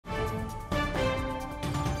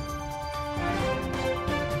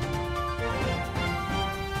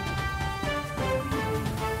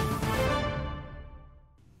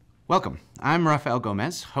Welcome. I'm Rafael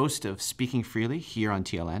Gomez, host of Speaking Freely here on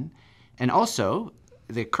TLN, and also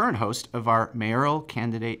the current host of our mayoral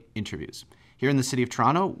candidate interviews. Here in the city of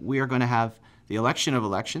Toronto, we are going to have the election of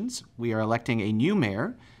elections. We are electing a new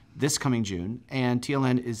mayor this coming June, and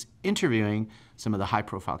TLN is interviewing some of the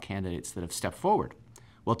high-profile candidates that have stepped forward.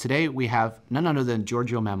 Well, today we have none other than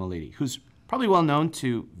Giorgio Mammoliti, who's probably well known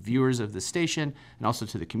to viewers of the station and also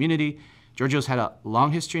to the community. Giorgio's had a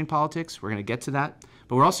long history in politics. We're going to get to that.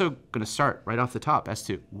 But we're also going to start right off the top as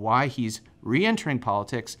to why he's re-entering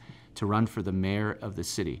politics to run for the mayor of the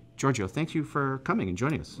city. Giorgio, thank you for coming and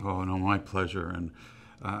joining us. Oh, no, my pleasure. And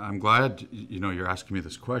I'm glad, you're asking me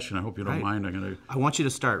this question. I hope you don't mind. I want you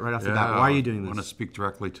to start right off the bat. Why are you doing this? I want to speak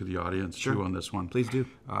directly to the audience, too, on this one. Please do.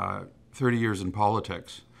 30 years in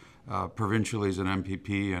politics, provincially as an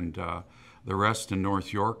MPP, and the rest in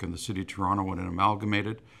North York and the city of Toronto when it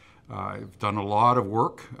amalgamated. I've done a lot of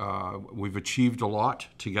work. We've achieved a lot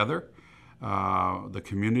together. The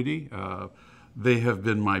community, they have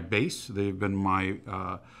been my base. They've been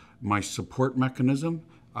my support mechanism.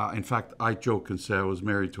 In fact, I joke and say I was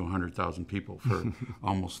married to 100,000 people for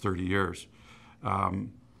almost 30 years.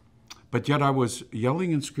 But yet I was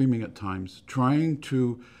yelling and screaming at times, trying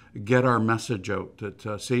to get our message out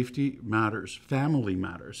that safety matters, family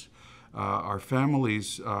matters. Our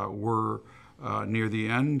families were near the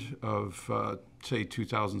end of, say,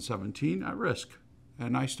 2017 at risk.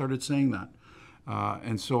 And I started saying that.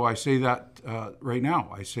 And so I say that right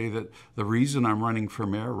now. I say that the reason I'm running for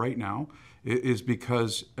mayor right now is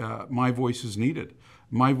because my voice is needed.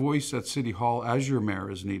 My voice at City Hall as your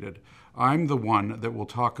mayor is needed. I'm the one that will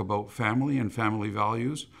talk about family and family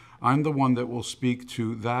values. I'm the one that will speak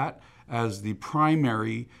to that as the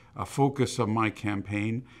primary focus of my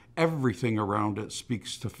campaign. Everything around it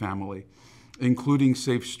speaks to family, including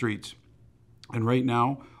safe streets. And right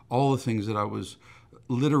now, all the things that I was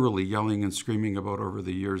literally yelling and screaming about over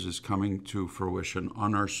the years is coming to fruition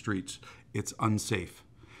on our streets. It's unsafe.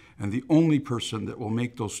 And the only person that will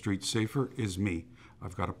make those streets safer is me.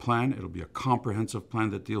 I've got a plan. It'll be a comprehensive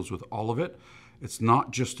plan that deals with all of it. It's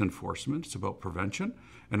not just enforcement. It's about prevention.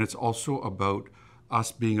 And it's also about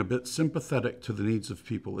us being a bit sympathetic to the needs of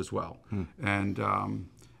people as well.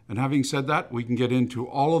 And having said that, we can get into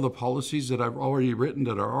all of the policies that I've already written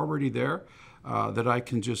that are already there, that I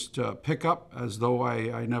can just pick up as though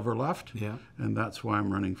I never left. Yeah. And that's why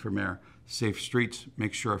I'm running for mayor. Safe streets,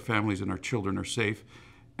 make sure our families and our children are safe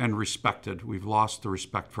and respected. We've lost the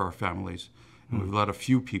respect for our families, and we've let a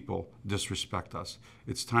few people disrespect us.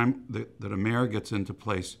 It's time that a mayor gets into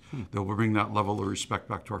place that will bring that level of respect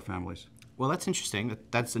back to our families. Well, that's interesting.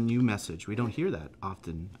 That's a new message. We don't hear that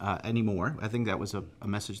often anymore. I think that was a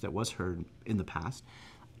message that was heard in the past.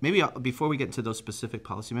 Maybe before we get into those specific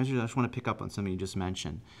policy measures, I just want to pick up on something you just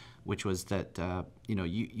mentioned, which was that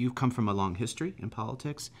you've come from a long history in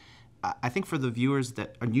politics. I think for the viewers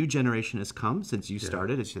that a new generation has come since you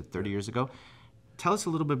started, it's 30 years ago. Tell us a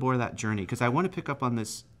little bit more of that journey, because I want to pick up on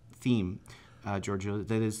this theme, Giorgio,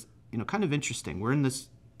 that is kind of interesting. We're in this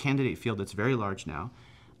candidate field that's very large now.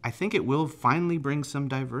 I think it will finally bring some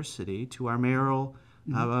diversity to our mayoral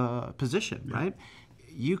position, right?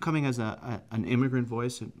 You coming as an immigrant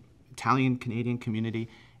voice, an Italian-Canadian community,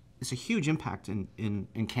 it's a huge impact in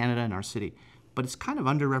Canada and our city. But it's kind of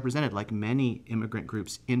underrepresented, like many immigrant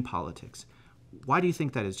groups in politics. Why do you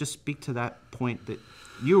think that is? Just speak to that point that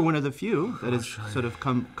you're one of the few that has sort of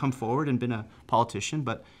come forward and been a politician.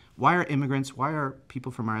 But why are immigrants, why are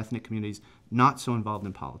people from our ethnic communities not so involved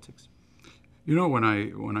in politics? When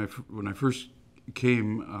I first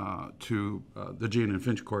came to the Jane and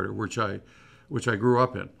Finch corridor, which I grew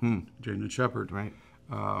up in, Jane and Shepherd, right?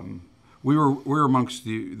 We were amongst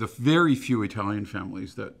the very few Italian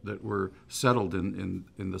families that were settled in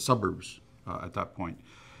the suburbs at that point.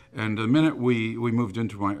 And the minute we moved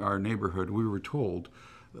into our neighborhood, we were told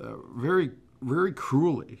very very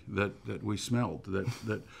cruelly that we smelled,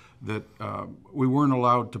 that we weren't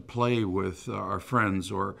allowed to play with our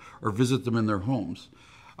friends or visit them in their homes.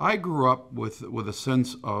 I grew up with a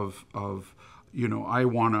sense of I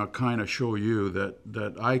want to kind of show you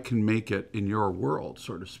that I can make it in your world,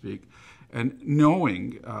 so to speak. And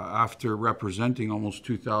knowing, after representing almost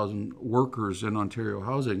 2,000 workers in Ontario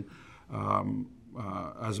housing,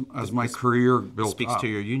 as my career built speaks up. to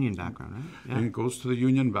your union background, right? Yeah. And it goes to the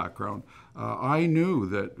union background. I knew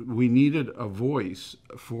that we needed a voice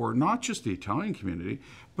for not just the Italian community,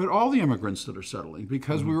 but all the immigrants that are settling,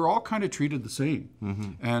 because we were all kind of treated the same.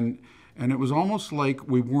 And it was almost like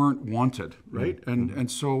we weren't wanted, right? And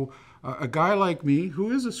so a guy like me,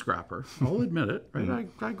 who is a scrapper, I'll admit it, right?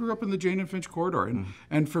 I grew up in the Jane and Finch corridor.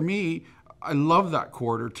 And for me, I love that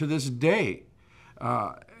corridor to this day.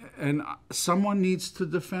 and someone needs to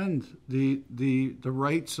defend the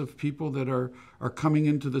rights of people that are coming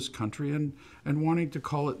into this country and wanting to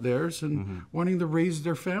call it theirs and wanting to raise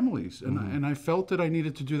their families. And I felt that I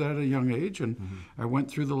needed to do that at a young age, and I went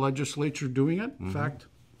through the legislature doing it. In fact,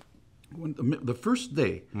 when the first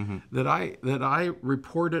day that I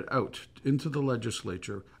reported out into the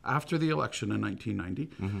legislature after the election in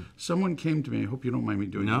 1990, someone came to me, I hope you don't mind me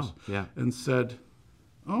doing this, and said,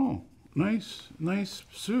 "Oh, nice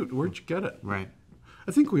suit. Where'd you get it?" Right.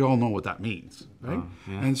 I think we all know what that means, right?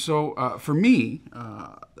 And so for me,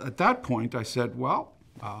 at that point, I said, well,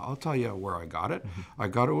 I'll tell you where I got it. I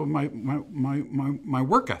got it with my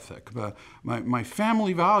work ethic, my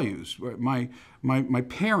family values, my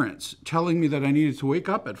parents telling me that I needed to wake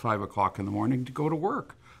up at 5 o'clock in the morning to go to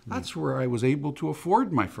work. That's where I was able to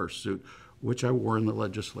afford my first suit, which I wore in the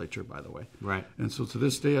legislature, by the way. Right. And so to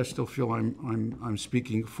this day, I still feel I'm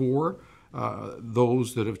speaking for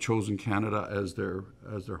those that have chosen Canada as their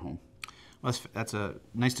home. Well, that's a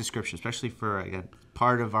nice description, especially for, again,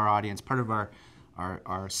 part of our audience, part of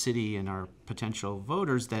our city and our potential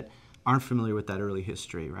voters that aren't familiar with that early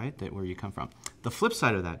history, right? That where you come from. The flip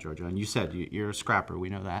side of that, Giorgio, and you said you're a scrapper, we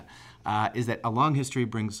know that, is that a long history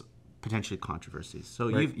brings potentially controversies. So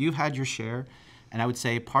you've had your share, and I would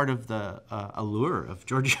say part of the allure of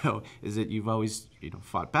Giorgio is that you've always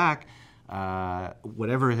fought back.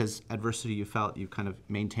 Whatever adversity you felt, you've kind of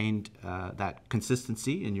maintained that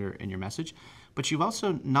consistency in your message. But you've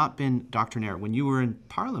also not been doctrinaire. When you were in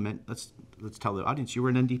Parliament, let's tell the audience, you were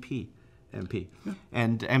an NDP MP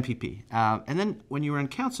and MPP. And then when you were in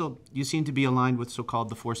council, you seemed to be aligned with so-called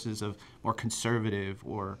the forces of more conservative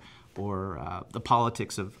or the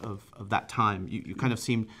politics of that time. You kind of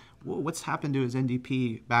seemed, what's happened to his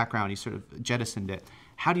NDP background? He sort of jettisoned it.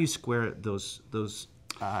 How do you square those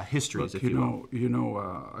histories, Look, if you will?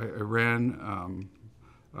 I ran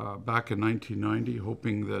back in 1990,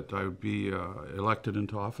 hoping that I would be elected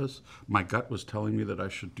into office. My gut was telling me that I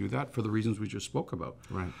should do that for the reasons we just spoke about.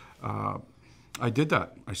 Right. I did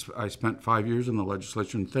that. I spent 5 years in the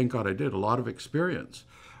legislature, and thank God I did. A lot of experience.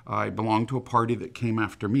 I belonged to a party that came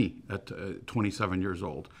after me at 27 years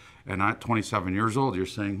old. And at 27 years old, you're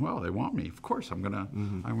saying, well, they want me. Of course, I'm gonna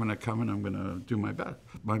come and I'm gonna do my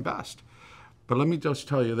best. But let me just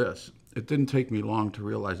tell you this. It didn't take me long to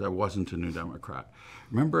realize I wasn't a New Democrat.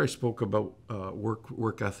 Remember I spoke about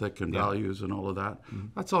work ethic and values and all of that?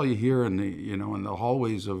 That's all you hear in the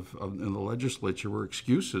hallways in the legislature were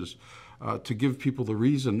excuses to give people the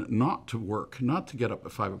reason not to work, not to get up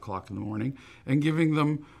at 5 o'clock in the morning, and giving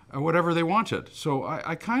them whatever they wanted. So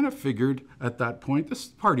I kind of figured at that point, this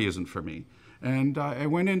party isn't for me. And I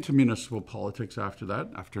went into municipal politics after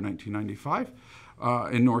that, after 1995,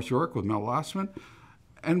 in North York with Mel Lassman,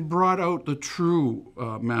 and brought out the true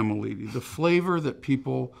Mammoliti. The flavor that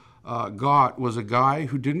people got was a guy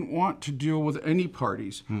who didn't want to deal with any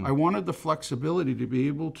parties. I wanted the flexibility to be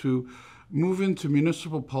able to move into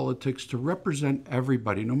municipal politics to represent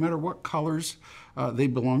everybody, no matter what colors they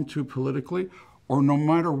belong to politically, or no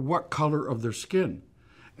matter what color of their skin.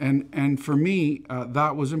 And for me,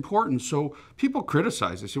 that was important. So people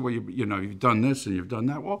criticize. They say, well, you've done this and you've done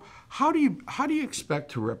that. Well, how do you expect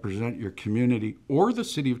to represent your community or the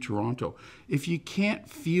city of Toronto if you can't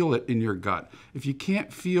feel it in your gut, if you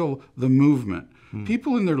can't feel the movement?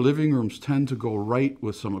 People in their living rooms tend to go right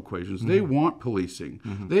with some equations. They want policing.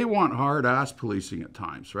 They want hard-ass policing at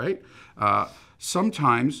times, right?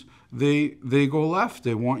 Sometimes they go left.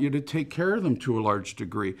 They want you to take care of them to a large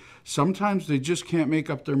degree. Sometimes they just can't make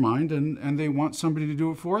up their mind and they want somebody to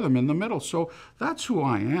do it for them in the middle. So that's who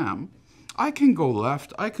I am. I can go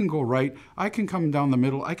left, I can go right, I can come down the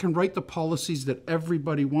middle, I can write the policies that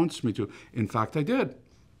everybody wants me to. In fact, I did.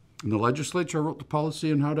 In the legislature, I wrote the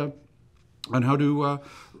policy on how to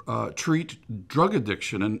treat drug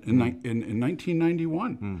addiction in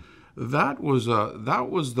 1991. That was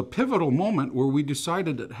the pivotal moment where we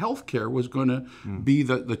decided that healthcare was going to be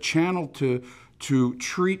the channel to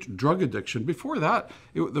treat drug addiction. Before that,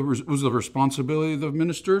 it was the responsibility of the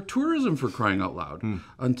Minister of Tourism, for crying out loud,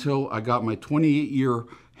 until I got my 28-year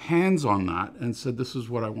hands on that and said, this is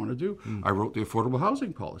what I want to do. I wrote the affordable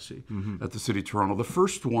housing policy at the City of Toronto, the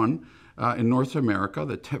first one in North America,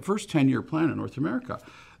 the first 10-year plan in North America.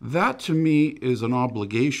 That, to me, is an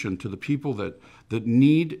obligation to the people that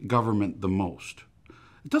need government the most.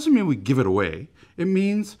 It doesn't mean we give it away. It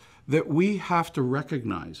means that we have to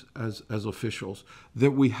recognize as officials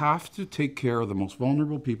that we have to take care of the most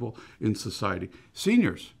vulnerable people in society.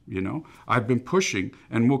 Seniors, I've been pushing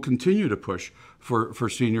and will continue to push for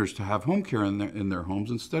seniors to have home care in their homes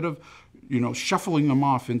instead of shuffling them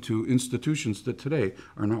off into institutions that today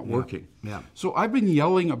are not working. Yeah. So I've been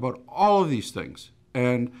yelling about all of these things,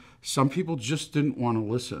 and some people just didn't want to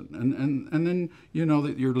listen. And then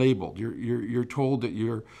that you're labeled. You're told that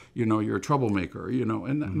you're a troublemaker.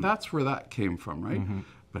 And that's where that came from, right?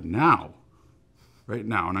 But now, right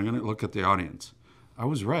now, and I'm going to look at the audience. I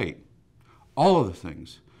was right. All of the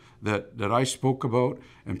things that I spoke about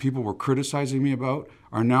and people were criticizing me about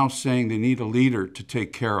are now saying they need a leader to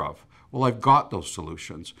take care of. Well, I've got those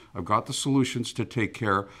solutions. I've got the solutions to take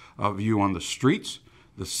care of you on the streets,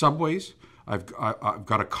 the subways. I've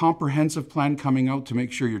got a comprehensive plan coming out to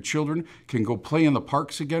make sure your children can go play in the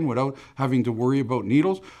parks again without having to worry about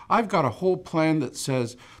needles. I've got a whole plan that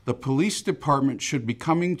says the police department should be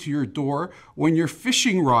coming to your door when your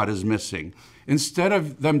fishing rod is missing. Instead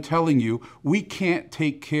of them telling you, we can't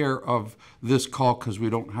take care of this call because we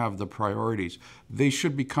don't have the priorities. They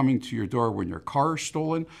should be coming to your door when your car is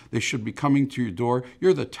stolen. They should be coming to your door.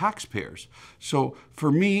 You're the taxpayers. So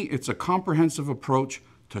for me, it's a comprehensive approach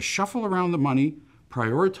to shuffle around the money,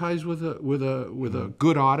 prioritize with a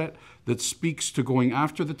good audit that speaks to going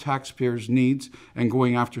after the taxpayers' needs and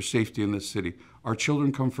going after safety in this city. Our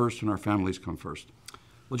children come first and our families come first.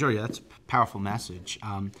 Well, Giorgio, that's a powerful message.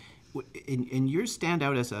 And you stand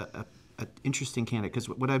out as an interesting candidate, because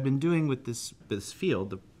what I've been doing with this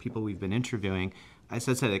field, the people we've been interviewing, as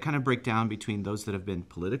I said, I kind of break down between those that have been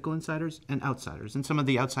political insiders and outsiders. And some of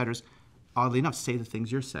the outsiders, oddly enough, say the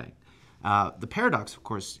things you're saying. The paradox, of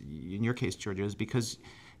course, in your case, Giorgio, is because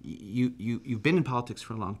you've been in politics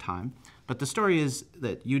for a long time, but the story is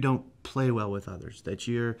that you don't play well with others, that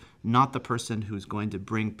you're not the person who's going to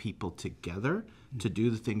bring people together to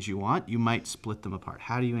do the things you want. You might split them apart.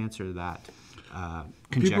 How do you answer that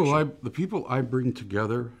conjecture? The people I bring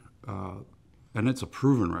together, and it's a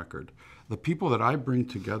proven record, the people that I bring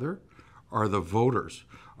together are the voters,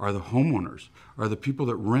 are the homeowners, are the people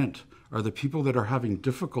that rent, are the people that are having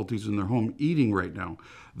difficulties in their home eating right now,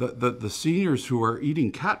 the seniors who are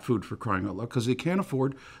eating cat food, for crying out loud, because they can't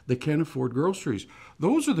afford groceries.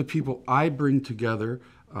 Those are the people I bring together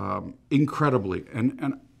incredibly.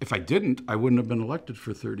 And if I didn't, I wouldn't have been elected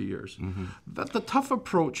for 30 years. That the tough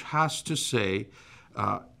approach has to say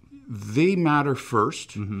they matter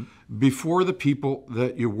first before the people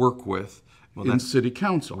that you work with in city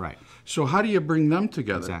council. Right. So how do you bring them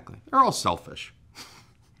together? Exactly. They're all selfish.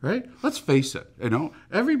 Right? Let's face it,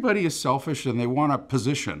 everybody is selfish and they want a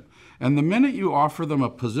position. And the minute you offer them a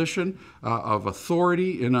position of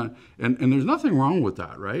authority and there's nothing wrong with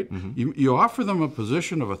that, right? You offer them a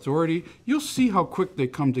position of authority, you'll see how quick they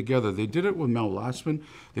come together. They did it with Mel Lastman.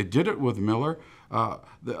 They did it with Miller.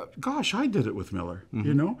 Gosh, I did it with Miller,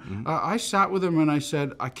 I sat with him and I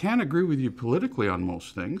said, I can't agree with you politically on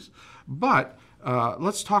most things, but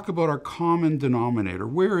let's talk about our common denominator.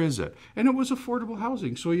 Where is it? And it was affordable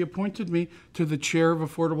housing. So he appointed me to the chair of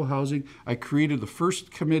affordable housing. I created the first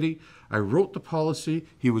committee. I wrote the policy.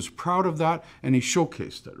 He was proud of that, and he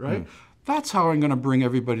showcased it, right? That's how I'm going to bring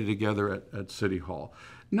everybody together at City Hall.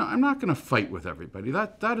 No, I'm not going to fight with everybody.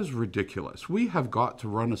 That is ridiculous. We have got to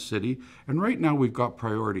run a city, and right now we've got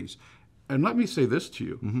priorities. And let me say this to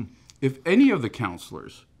you. If any of the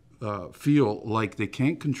councillors feel like they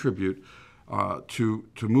can't contribute to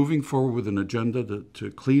moving forward with an agenda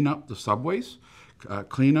to clean up the subways,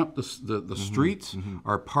 clean up the streets,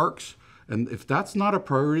 our parks, and if that's not a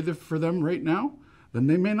priority for them right now, then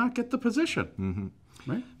they may not get the position.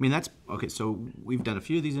 Right? I mean, that's okay. So we've done a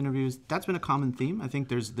few of these interviews. That's been a common theme. I think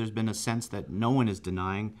there's been a sense that no one is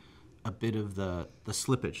denying a bit of the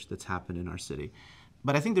slippage that's happened in our city.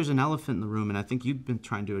 But I think there's an elephant in the room, and I think you've been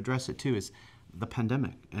trying to address it too, is the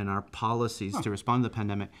pandemic and our policies to respond to the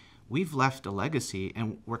pandemic. We've left a legacy,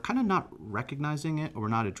 and we're kind of not recognizing it, or we're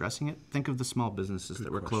not addressing it. Think of the small businesses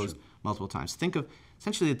that were closed multiple times. Think of,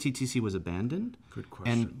 essentially, the TTC was abandoned. Good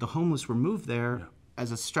question. And the homeless were moved there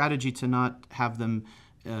as a strategy to not have them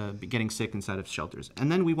be getting sick inside of shelters. And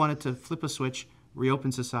then we wanted to flip a switch,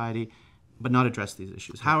 reopen society, but not address these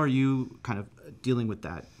issues. How are you kind of dealing with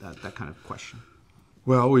that kind of question?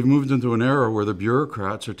 Well, we've moved into an era where the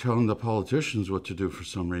bureaucrats are telling the politicians what to do for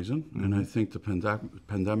some reason, and I think the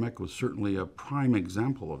pandemic was certainly a prime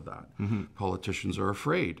example of that. Politicians are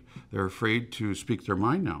afraid. They're afraid to speak their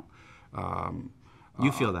mind now.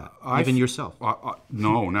 You feel that, even yourself?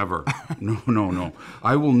 No, never. No.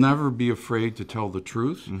 I will never be afraid to tell the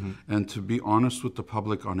truth and to be honest with the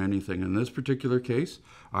public on anything. In this particular case,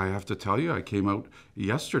 I have to tell you, I came out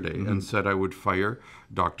yesterday and said I would fire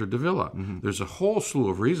Dr. Davila. There's a whole slew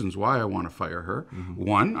of reasons why I want to fire her.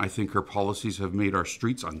 One, I think her policies have made our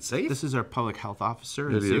streets unsafe. This is our public health officer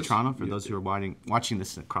in the city of Toronto, for those who are watching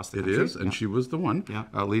this across the country. It is, and she was the one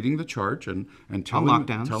leading the charge and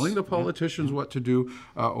telling the politicians what to do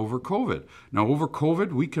over COVID. Now, over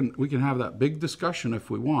COVID, we can have that big discussion if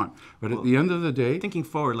we want, but at the end of the day, thinking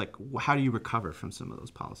forward, like how do you recover from some of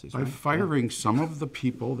those policies? By firing some of the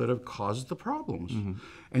people that have caused the problems,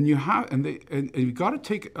 and you've got to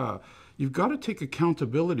take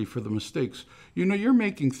accountability for the mistakes. You know, you're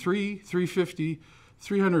making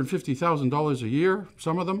 $350,000 a year,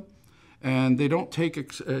 some of them, and they don't take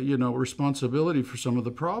responsibility for some of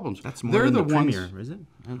the problems. That's more than the premier, is it?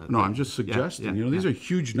 No, I'm just suggesting. These are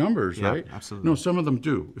huge numbers, right? Absolutely. No, some of them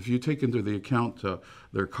do. If you take into the account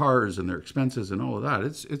their cars and their expenses and all of that,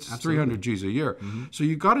 it's 300 G's a year. So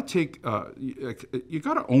you got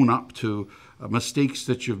to own up to mistakes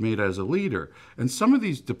that you've made as a leader. And some of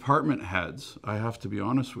these department heads, I have to be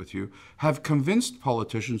honest with you, have convinced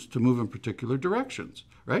politicians to move in particular directions,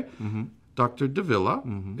 right? Dr. Davila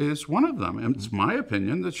is one of them, and it's my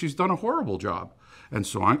opinion that she's done a horrible job. And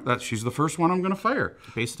so she's the first one I'm going to fire.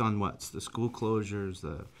 Based on what? The school closures,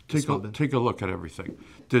 Take a look at everything.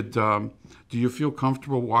 Do you feel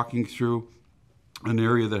comfortable walking through an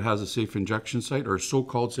area that has a safe injection site or a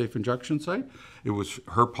so-called safe injection site? It was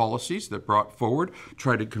her policies that brought forward,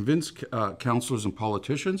 tried to convince councillors and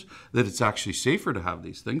politicians that it's actually safer to have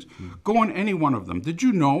these things. Go on any one of them. Did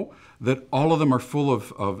you know that all of them are full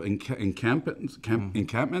of encampments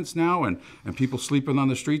now and people sleeping on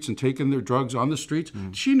the streets and taking their drugs on the streets?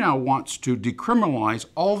 She now wants to decriminalize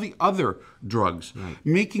all the other drugs,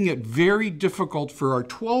 making it very difficult for our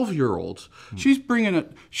 12-year-olds. She's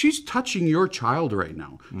touching your child right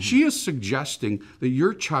now. She is suggesting that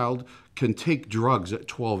your child can take drugs at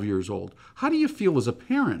 12 years old. How do you feel as a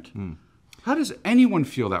parent? How does anyone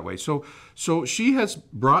feel that way? So she has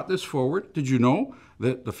brought this forward. Did you know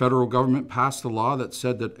that the federal government passed a law that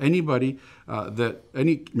said that any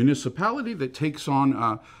municipality that takes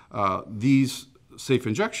on these safe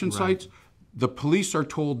injection sites, the police are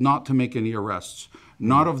told not to make any arrests,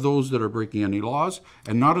 not of those that are breaking any laws,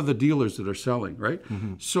 and not of the dealers that are selling, right?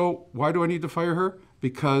 So why do I need to fire her?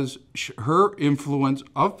 Because her influence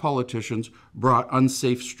of politicians brought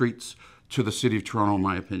unsafe streets to the city of Toronto, in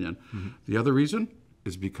my opinion. The other reason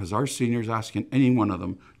is because our seniors, asking any one of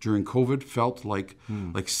them during COVID, felt like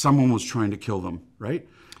someone was trying to kill them, right?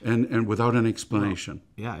 And without an explanation.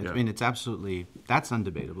 I mean, it's absolutely, that's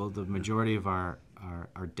undebatable. The majority of our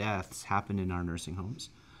deaths happen in our nursing homes.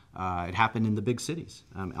 It happened in the big cities.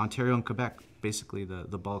 Ontario and Quebec, basically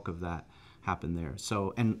the bulk of that happened there.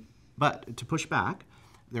 But to push back,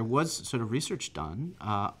 there was sort of research done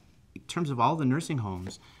in terms of all the nursing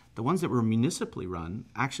homes. The ones that were municipally run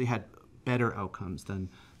actually had better outcomes than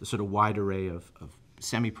the sort of wide array of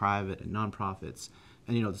semi-private and nonprofits.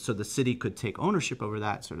 And so the city could take ownership over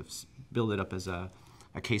that, sort of build it up as a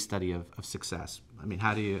case study of success. I mean,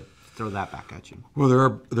 how do you throw that back at you? Well,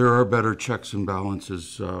 there are better checks and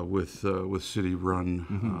balances with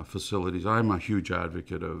city-run facilities. I'm a huge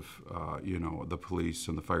advocate of the police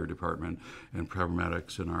and the fire department and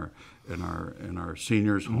paramedics in our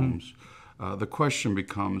seniors' homes. The question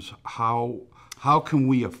becomes how can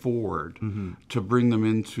we afford to bring them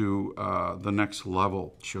into the next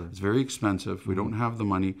level? Sure. It's very expensive. We don't have the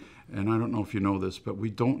money. And I don't know if you know this, but we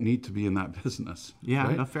don't need to be in that business. Yeah,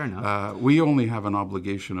 right? No, fair enough. We only have an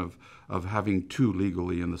obligation of having 2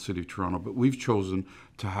 legally in the city of Toronto, but we've chosen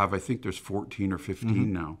to have, I think there's 14 or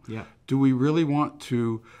 15 now. Yeah. Do we really want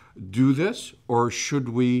to do this, or should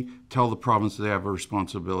we tell the province they have a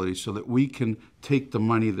responsibility so that we can take the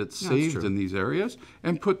money that's saved in these areas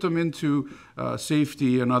and put them into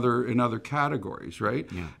safety and other categories, right?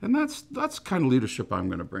 Yeah. And that's kind of leadership I'm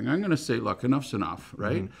going to bring. I'm going to say, look, enough's enough,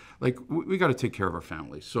 right? Like we got to take care of our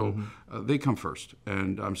families, so they come first.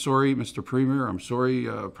 And I'm sorry, Mr. Premier. I'm sorry,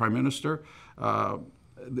 Prime Minister.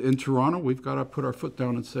 In Toronto, we've got to put our foot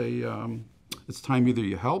down and say it's time either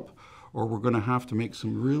you help or we're going to have to make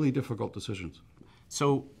some really difficult decisions.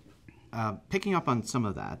 So, picking up on some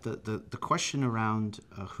of that, the question around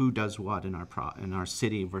who does what in our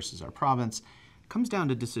city versus our province comes down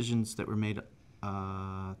to decisions that were made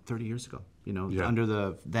 30 years ago. Under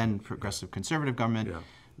the then progressive conservative government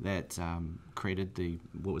that created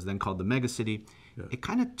what was then called the mega city. Yeah. It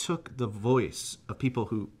kind of took the voice of people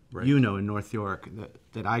who in North York,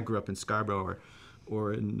 that I grew up in Scarborough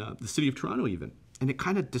or in the city of Toronto even. And it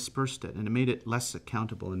kind of dispersed it, and it made it less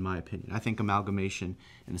accountable, in my opinion. I think amalgamation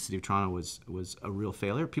in the city of Toronto was a real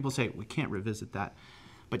failure. People say we can't revisit that.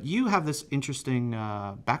 But you have this interesting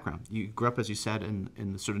background. You grew up, as you said,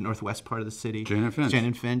 in the sort of northwest part of the city. Jane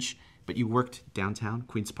and Finch. But you worked downtown,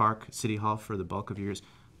 Queen's Park, City Hall for the bulk of your years.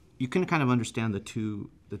 You can kind of understand the two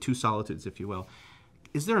solitudes, if you will.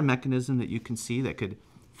 Is there a mechanism that you can see that could,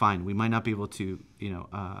 fine, we might not be able to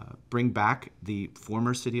bring back the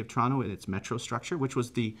former city of Toronto and its metro structure, which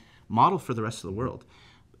was the model for the rest of the world.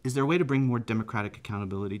 Is there a way to bring more democratic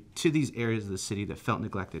accountability to these areas of the city that felt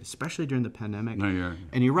neglected, especially during the pandemic? No, yeah.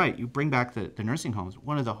 And you're right, you bring back the nursing homes.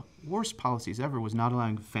 One of the worst policies ever was not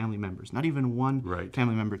allowing family members, not even one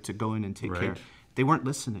family member, to go in and take care. They weren't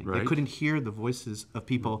listening. They couldn't hear the voices of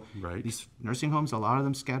people. These nursing homes, a lot of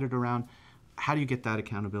them scattered around. How do you get that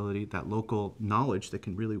accountability, that local knowledge that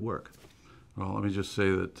can really work? Well, let me just say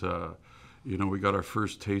that we got our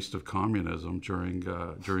first taste of communism during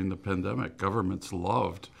the pandemic. Governments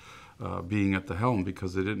loved being at the helm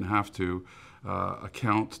because they didn't have to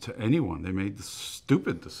account to anyone. They made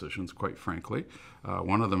stupid decisions, quite frankly.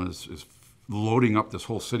 One of them is loading up this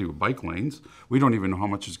whole city with bike lanes. We don't even know how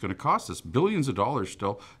much it's going to cost us. Billions of dollars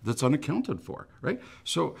still that's unaccounted for, right?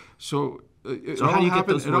 So how do you get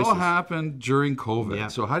those voices? It all happened during COVID. Yeah.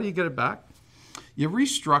 So how do you get it back? You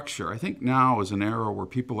restructure. I think now is an era where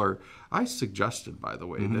people are, I suggested, by the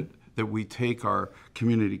way, that we take our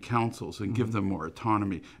community councils and give them more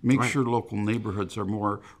autonomy, make sure local neighborhoods are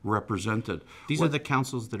more represented. These are the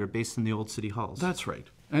councils that are based in the old city halls. That's right.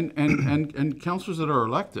 And councillors that are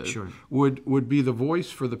elected would be the voice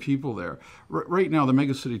for the people there. Right now, the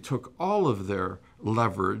megacity took all of their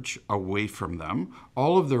leverage away from them,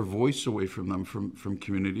 all of their voice away from them, from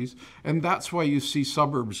communities. And that's why you see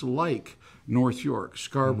suburbs like North York,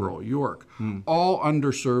 Scarborough, York, all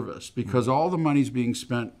underserviced because all the money's being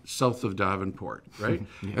spent south of Davenport, right?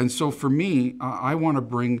 And so for me, I want to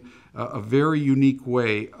bring a very unique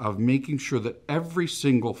way of making sure that every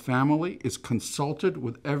single family is consulted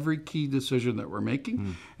with every key decision that we're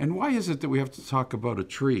making. And why is it that we have to talk about a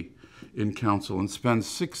tree in council and spend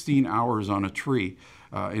 16 hours on a tree,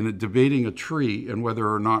 debating a tree and whether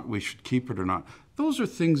or not we should keep it or not? Those are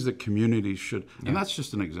things that communities should, and that's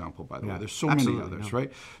just an example, by the way. There's so many others,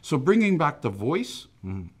 right? So bringing back the voice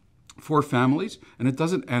for families, and it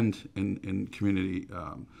doesn't end in community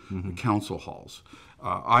council halls.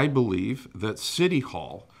 I believe that City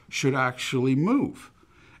Hall should actually move.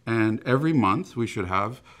 And every month we should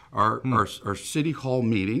have our City Hall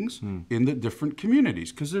meetings in the different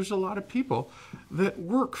communities, because there's a lot of people that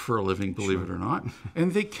work for a living, believe it or not,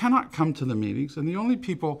 and they cannot come to the meetings. And the only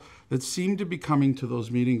people that seem to be coming to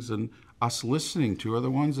those meetings and us listening to are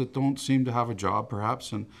the ones that don't seem to have a job,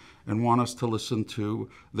 perhaps, and want us to listen to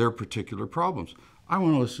their particular problems. I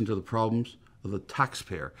want to listen to the problems of the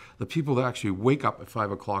taxpayer, the people that actually wake up at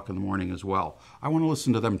 5 o'clock in the morning as well. I want to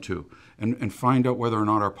listen to them too and find out whether or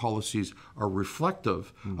not our policies are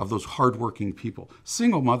reflective of those hardworking people.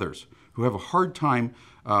 Single mothers who have a hard time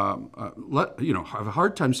have a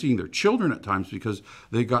hard time seeing their children at times because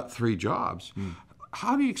they got 3 jobs.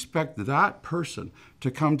 How do you expect that person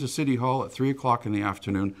to come to City Hall at 3 o'clock in the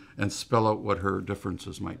afternoon and spell out what her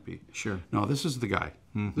differences might be? No, this is the guy.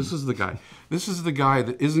 This is the guy. This is the guy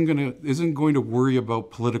that isn't going to worry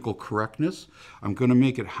about political correctness. I'm going to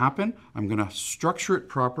make it happen. I'm going to structure it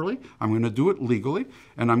properly. I'm going to do it legally,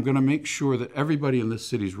 and I'm going to make sure that everybody in this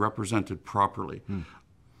city is represented properly.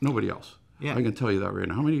 Nobody else. I can tell you that right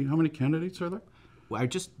now. How many candidates are there? Well,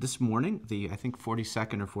 this morning, I think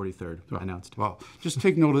 42nd or 43rd announced. Well, just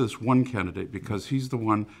take note of this one candidate because he's the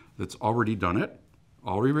one that's already done it,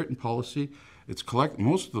 already written policy.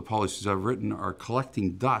 Most of the policies I've written are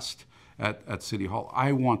collecting dust at City Hall.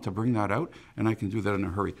 I want to bring that out, and I can do that in a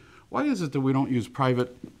hurry. Why is it that we don't use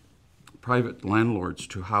private landlords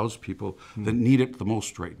to house people that need it the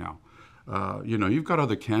most right now? You've got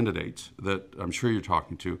other candidates that I'm sure you're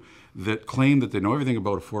talking to that claim that they know everything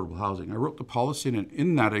about affordable housing. I wrote the policy, and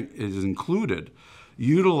in that it is included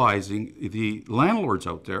utilizing the landlords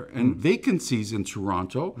out there and vacancies in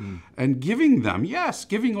Toronto and giving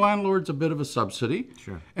landlords a bit of a subsidy.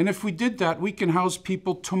 And if we did that, we can house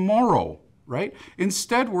people tomorrow, right?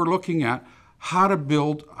 Instead, we're looking at how to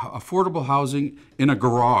build affordable housing in a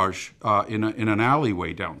garage, in an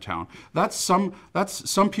alleyway downtown.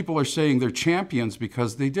 Some people are saying they're champions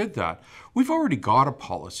because they did that. We've already got a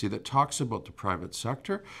policy that talks about the private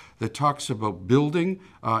sector, that talks about building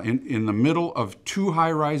in the middle of 2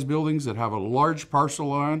 high-rise buildings that have a large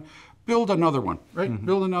parcel on. Build another one, right?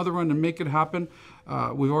 Build another one and make it happen.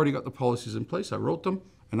 We've already got the policies in place. I wrote them.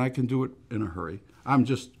 and I can do it in a hurry. I'm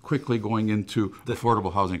just quickly going into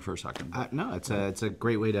affordable housing for a second. No, it's a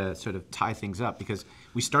great way to sort of tie things up, because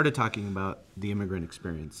we started talking about the immigrant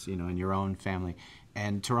experience, in your own family,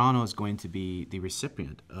 and Toronto is going to be the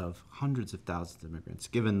recipient of hundreds of thousands of immigrants,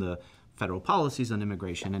 given the federal policies on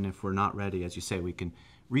immigration. And if we're not ready, as you say, we can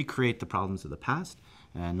recreate the problems of the past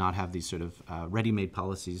and not have these sort of ready-made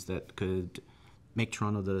policies that could make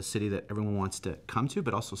Toronto the city that everyone wants to come to,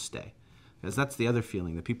 but also stay. Because that's the other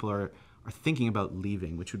feeling, that people are thinking about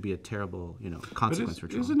leaving, which would be a terrible, consequence for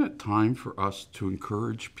Toronto. Isn't it time for us to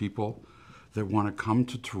encourage people that want to come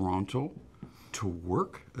to Toronto to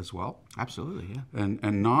work as well? Absolutely, yeah.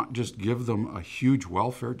 And not just give them a huge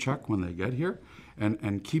welfare check when they get here,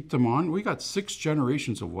 and keep them on. We got 6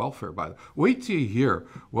 generations of welfare, by the way. Wait till you hear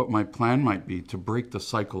what my plan might be to break the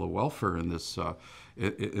cycle of welfare in this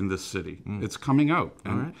city. It's coming out,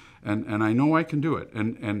 and I know I can do it.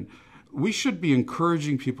 And we should be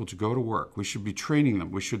encouraging people to go to work. We should be training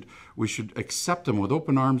them. We should accept them with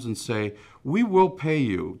open arms and say, we will pay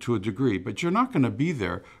you to a degree, but you're not going to be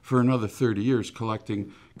there for another 30 years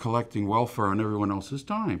collecting welfare on everyone else's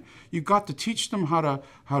dime. You've got to teach them how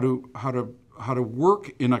to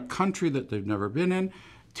work in a country that they've never been in.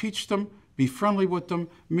 Teach them, be friendly with them,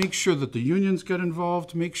 make sure that the unions get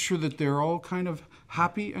involved, make sure that they're all kind of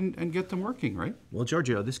happy, and get them working, right? Well,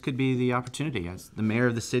 Giorgio, this could be the opportunity. As the mayor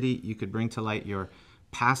of the city, you could bring to light your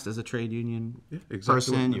past as a trade union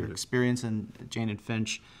person, your experience in Jane and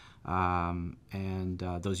Finch, and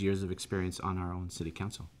those years of experience on our own city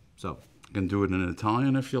council. So you can do it in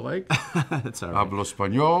Italian if you like. That's all right. Hablo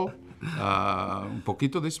español, un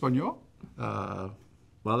poquito de español.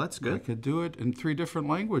 Well, that's good. I could do it in 3 different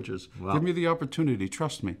languages. Well, give me the opportunity.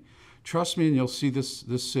 Trust me. Trust me, and you'll see this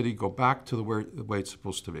city go back to the way it's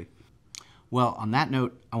supposed to be. Well, on that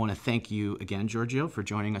note, I want to thank you again, Giorgio, for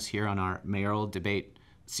joining us here on our mayoral debate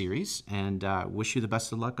series, and wish you the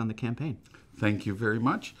best of luck on the campaign. Thank you very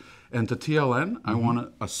much. And to TLN, I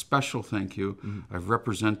want a special thank you. I've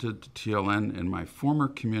represented TLN in my former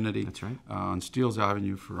community. That's right. On Steeles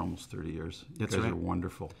Avenue for almost 30 years. That's you guys right. are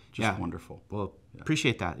wonderful. Just wonderful. Well,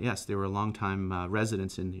 appreciate that. Yes, they were a long-time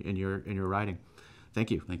residents in your riding. Thank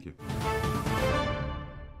you. Thank you.